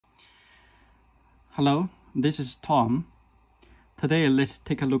Hello, this is Tom. Today let's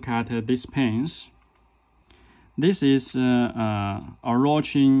take a look at these pens. This is a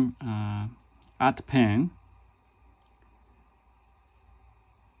Rotring Art Pen.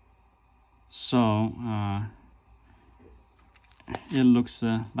 So it looks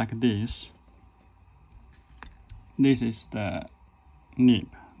like this. This is the nib.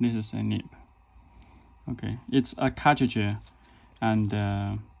 This is a nib. Okay, it's a cartridge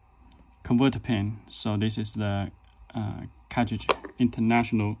and converter pen. So this is the cartridge,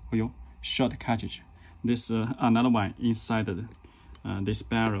 international short cartridge. This another one inside this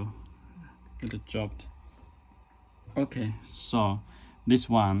barrel. It dropped. Okay, so this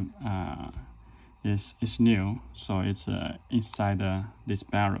one is new, so it's inside this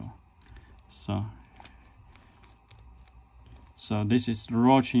barrel. So this is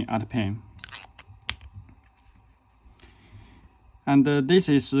Rotring Art Pen, and this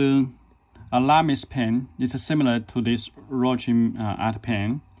is a Lamy pen. It's similar to this Rotring Art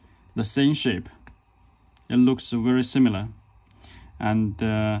Pen, the same shape. It looks very similar, and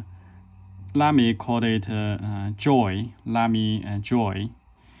Lamy called it Joy, Lamy Joy,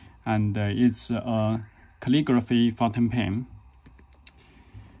 and it's a calligraphy fountain pen.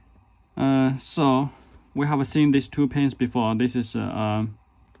 So we have seen these two pens before. This is a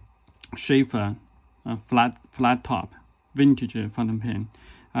Schaefer flat top vintage fountain pen,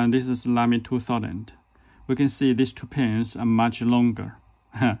 and this is Lamy 2000. We can see these two pens are much longer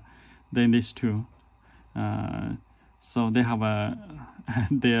than these two. So they have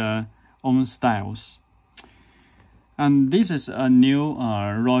their own styles. And this is a new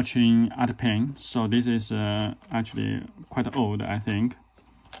Rotring Art Pen. So this is actually quite old, I think.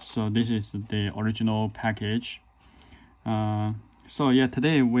 So this is the original package. So yeah,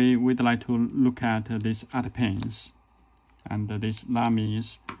 today we'd like to look at these art pens and this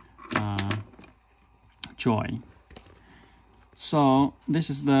Lamy's Joy. So this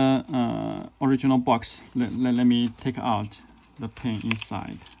is the original box. Let me take out the pen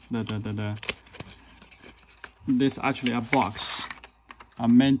inside. This actually a box, a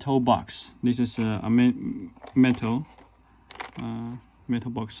metal box. This is a metal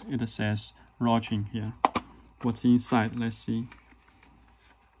box. It says Rotring here. What's inside? Let's see.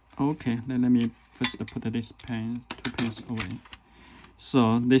 Okay, let me first put these two pens away.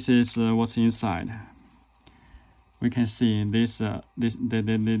 So this is what's inside. We can see this is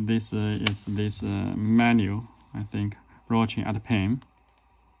this manual, I think, Rotring Art Pen.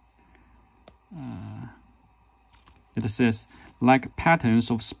 It says, like patterns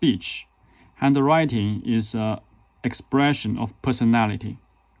of speech, handwriting is an expression of personality.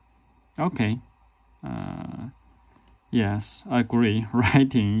 Okay. Yes, I agree.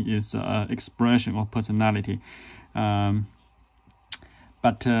 Writing is an expression of personality. But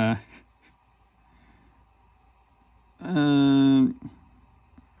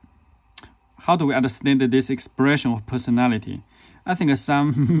how do we understand this expression of personality? I think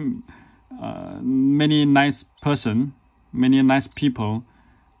some many nice people,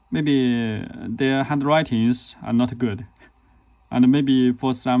 maybe their handwritings are not good, and maybe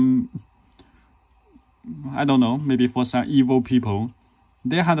for some, I don't know, maybe for some evil people,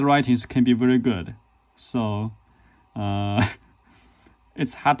 their handwritings can be very good. So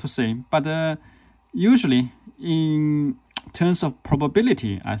it's hard to say, but usually in terms of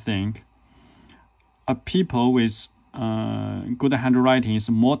probability, I think people with good handwriting is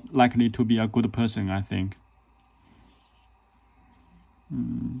more likely to be a good person, I think.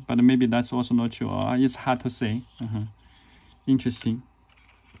 But maybe that's also not true. It's hard to say. Interesting.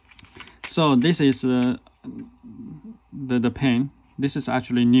 So this is the pen. This is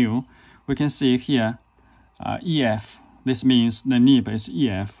actually new. We can see here EF. This means the nib is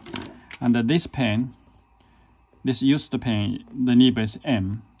EF. And this pen, this used pen, the nib is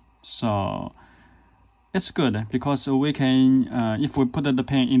M. So it's good because we can, if we put the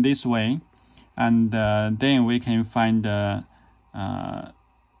pen in this way, and then we can find the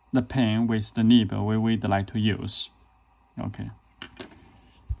pen with the nib we'd like to use. Okay.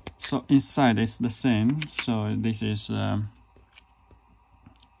 So inside is the same. So this is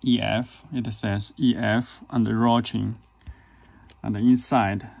EF. It says EF and Rotring. And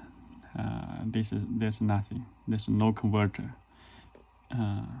inside, there's nothing. There's no converter.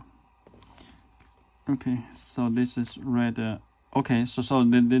 Okay, so this is red. Okay, so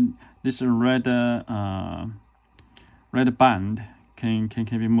this red red band can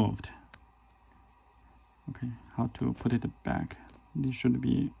be moved. Okay, how to put it back? This should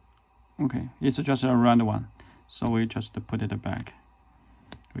be okay. It's just a round one, so we just put it back.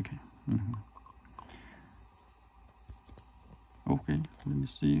 Okay. Okay, let me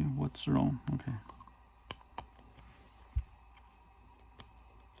see what's wrong. Okay.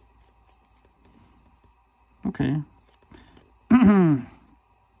 Okay.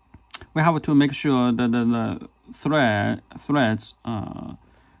 We have to make sure that the threads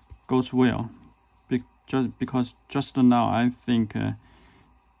goes well, because just now I think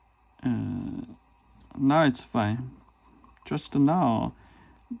now it's fine. Just now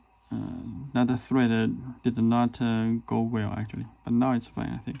that the thread did not go well actually, but now it's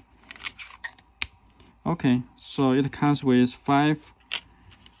fine, I think. Okay, so it comes with five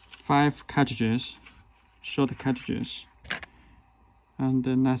cartridges, short cartridges, and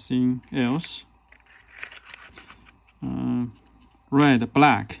nothing else. Red,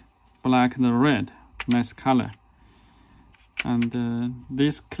 black and red, nice color. And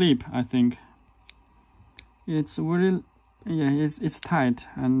this clip, I think it's very, yeah, it's tight,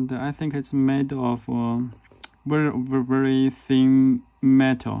 and I think it's made of very thin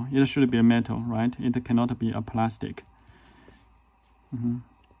metal. It should be a metal, right? It cannot be a plastic.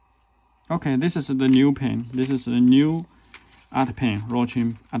 Okay, this is the new pen. This is a new art pen,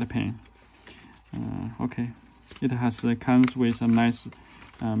 Rotring Art Pen. Okay, it comes with a nice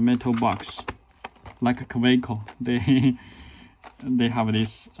metal box, like a Kaweco. They have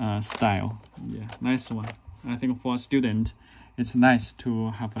this style. Yeah, nice one. I think for a student, it's nice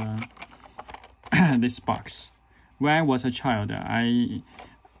to have this box. When I was a child, I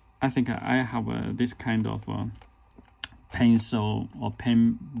think I have this kind of pencil or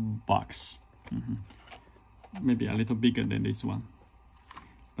pen box. Maybe a little bigger than this one,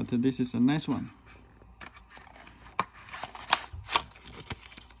 but this is a nice one.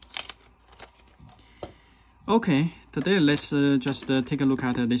 Okay, today let's just take a look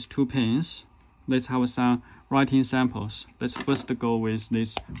at these two pens. Let's have some writing samples. Let's first go with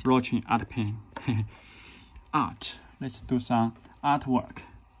this Rotring Art Pen. Art. Let's do some artwork.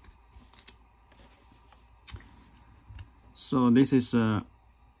 So this is a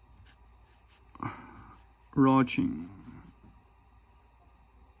Rotring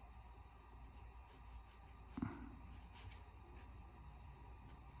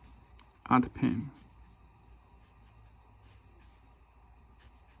Art Pen.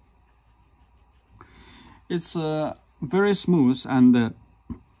 It's very smooth and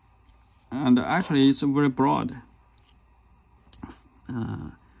actually it's very broad,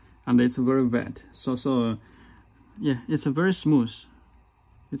 and it's very wet. So yeah, it's very smooth.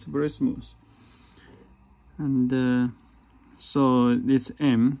 It's very smooth. And so it's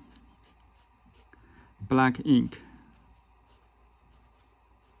M, black ink.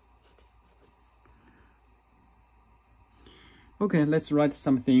 Okay, let's write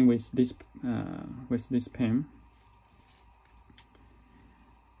something with this pen.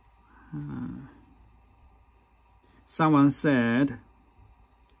 Someone said,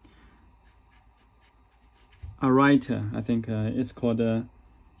 a writer, I think it's called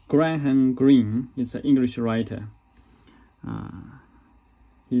Graham Greene. It's an English writer.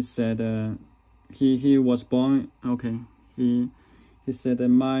 He said he was born. Okay, he said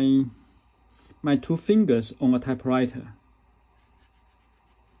my two fingers on a typewriter.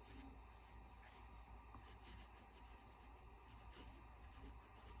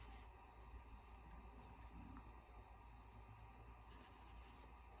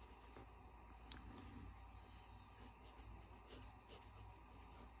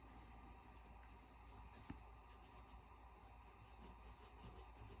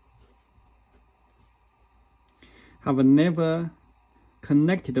 Have never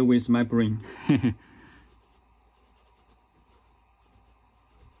connected with my brain.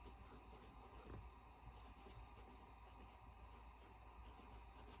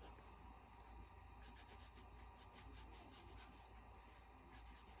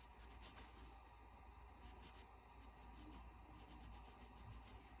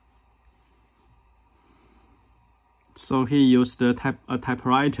 So he used a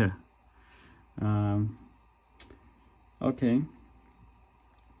typewriter. Okay.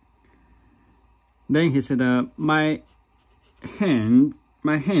 Then he said, my hand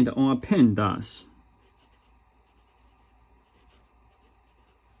on a pen does.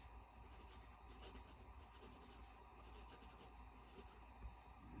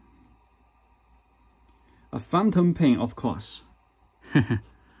 A fountain pen, of course.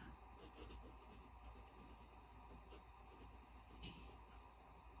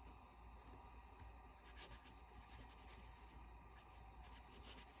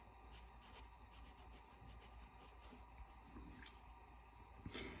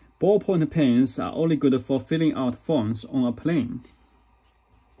 Ballpoint pens are only good for filling out forms on a plane.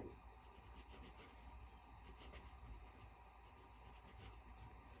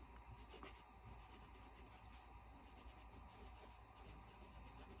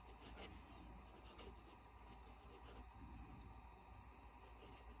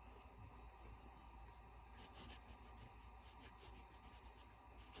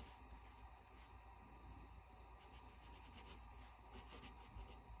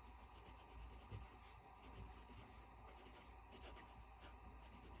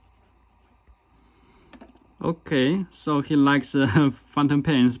 Okay, so he likes fountain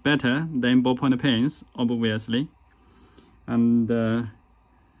pens better than ballpoint pens, obviously. And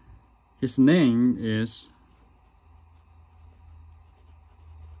his name is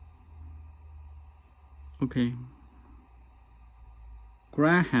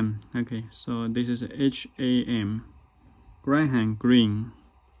Graham. Okay, so this is H-A-M, Graham Greene.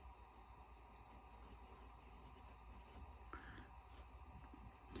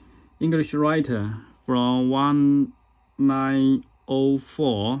 English writer from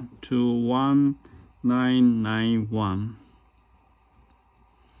 1904 to 1991.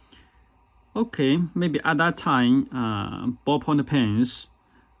 Okay, maybe at that time, ballpoint pens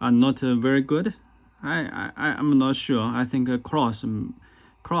are not very good. I'm not sure. I think Cross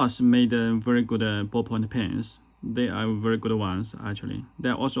made very good ballpoint pens. They are very good ones actually. They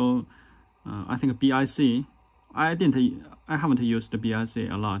are also, I think BIC. I haven't used the BIC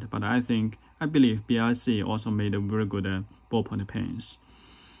a lot, but I believe BIC also made very good ballpoint pens.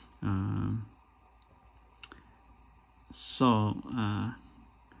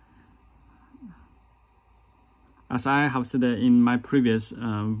 As I have said in my previous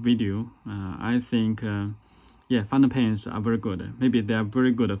video, I think fountain pens are very good. Maybe they are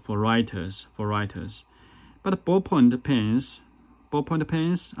very good for writers. But ballpoint pens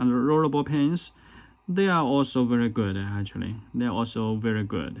and rollable pens, they are also very good actually. They are also very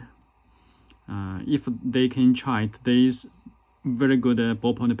good. If they can try today's very good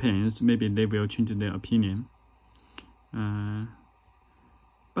ballpoint pens, maybe they will change their opinion.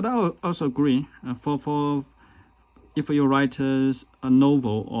 But I also agree, for if you write a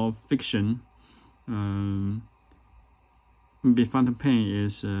novel or fiction, maybe fountain pen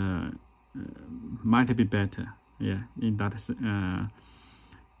is might be better. Yeah, in that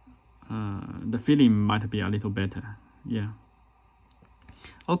the feeling might be a little better. Yeah.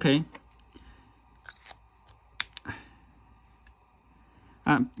 Okay.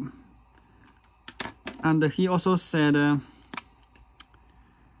 And he also said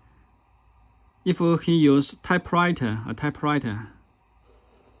if he used a typewriter, the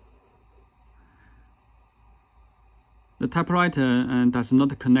typewriter does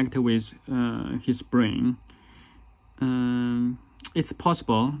not connect with his brain. It's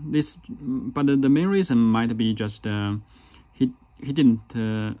possible. But the main reason might be just he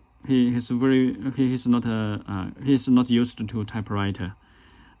is not used to typewriter.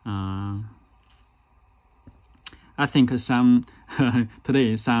 I think some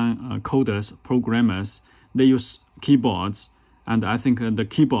today some coders, programmers, they use keyboards, and I think the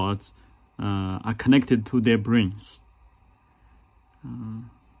keyboards are connected to their brains.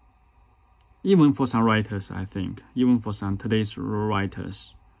 Even for some writers, I think, even for some today's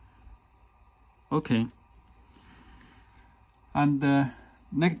writers. Okay. And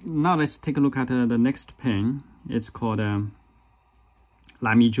now let's take a look at the next pen. It's called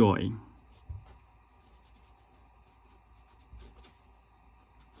Lamy Joy.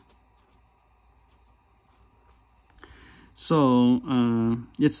 So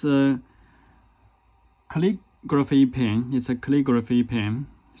it's a calligraphy pen. It's a calligraphy pen.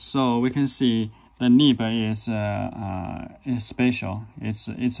 So we can see the nib is special.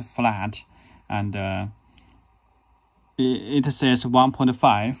 It's flat, and it says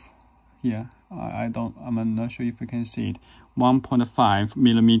 1.5 here. I'm not sure if you can see it. 1.5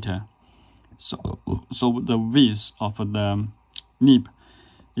 millimeter. So the width of the nib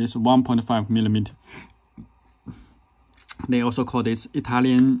is 1.5 millimeter. They also call this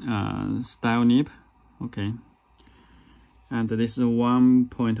Italian style nib. Okay. And this is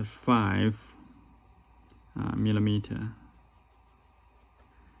 1.5 millimeter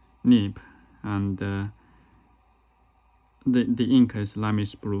nib, and the ink is Lamy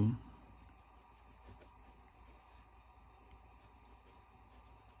blue.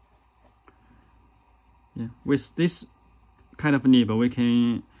 Yeah, with this kind of nib, we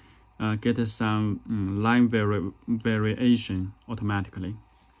can get some line variation automatically.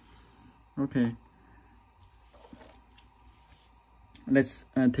 Okay. Let's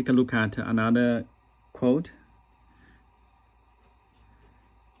take a look at another quote.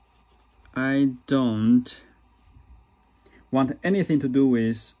 I don't want anything to do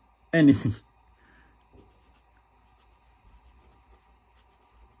with anything.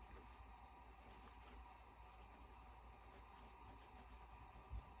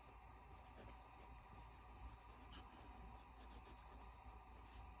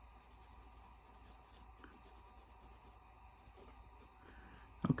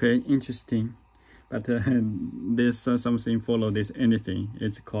 Okay, interesting. But there's something follow this anything.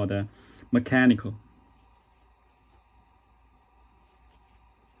 It's called mechanical.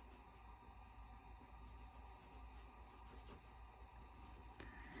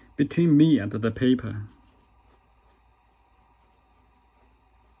 between me and the paper.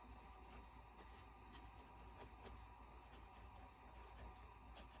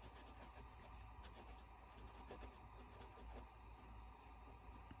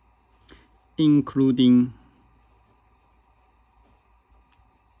 Including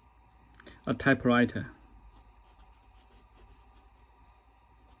a typewriter.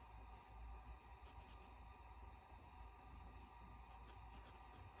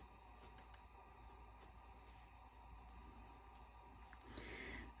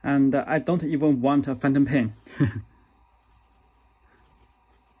 And I don't even want a fountain pen.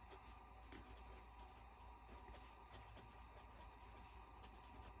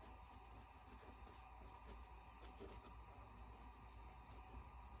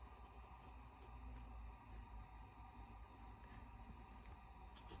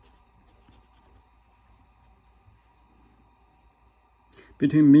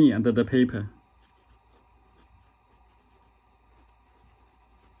 Between me and the paper.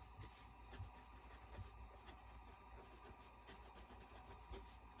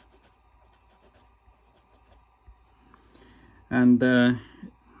 And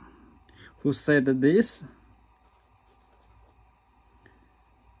who said this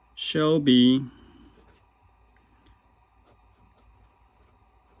shall be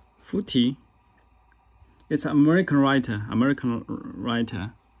footy? It's an American writer,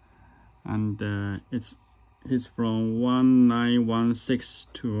 and he's from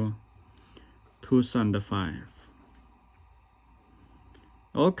 1916 to 2005.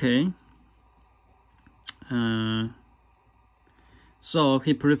 Okay. So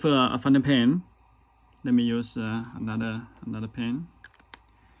he prefer a fountain pen. Let me use another pen.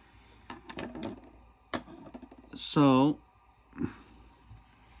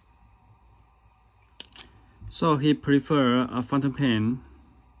 So he prefer a fountain pen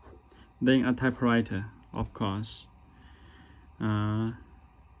than a typewriter, of course. Yeah,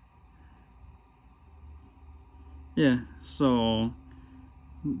 so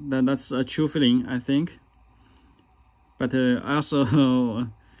that's a true feeling, I think. But I also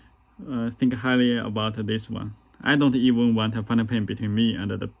think highly about this one. I don't even want a fountain pen between me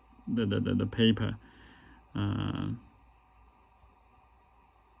and the paper.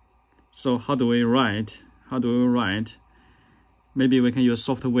 So how do we write? Maybe we can use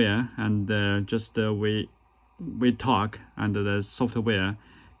software and just we talk, and the software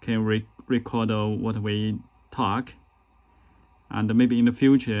can record what we talk. And maybe in the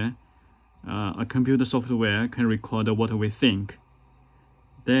future, a computer software can record what we think.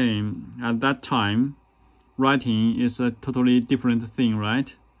 Then at that time, writing is a totally different thing,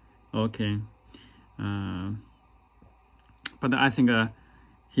 right? Okay. But I think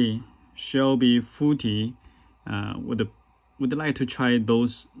he shall be footy would like to try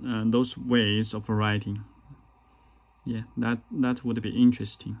those ways of writing. Yeah, that would be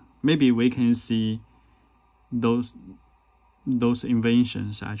interesting. Maybe we can see those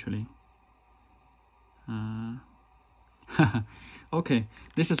inventions actually. Okay,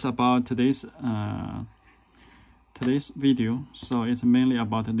 this is about today's video. So it's mainly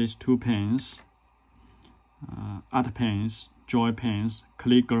about these two pens, art pens, joy pens,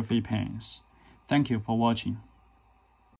 calligraphy pens. Thank you for watching.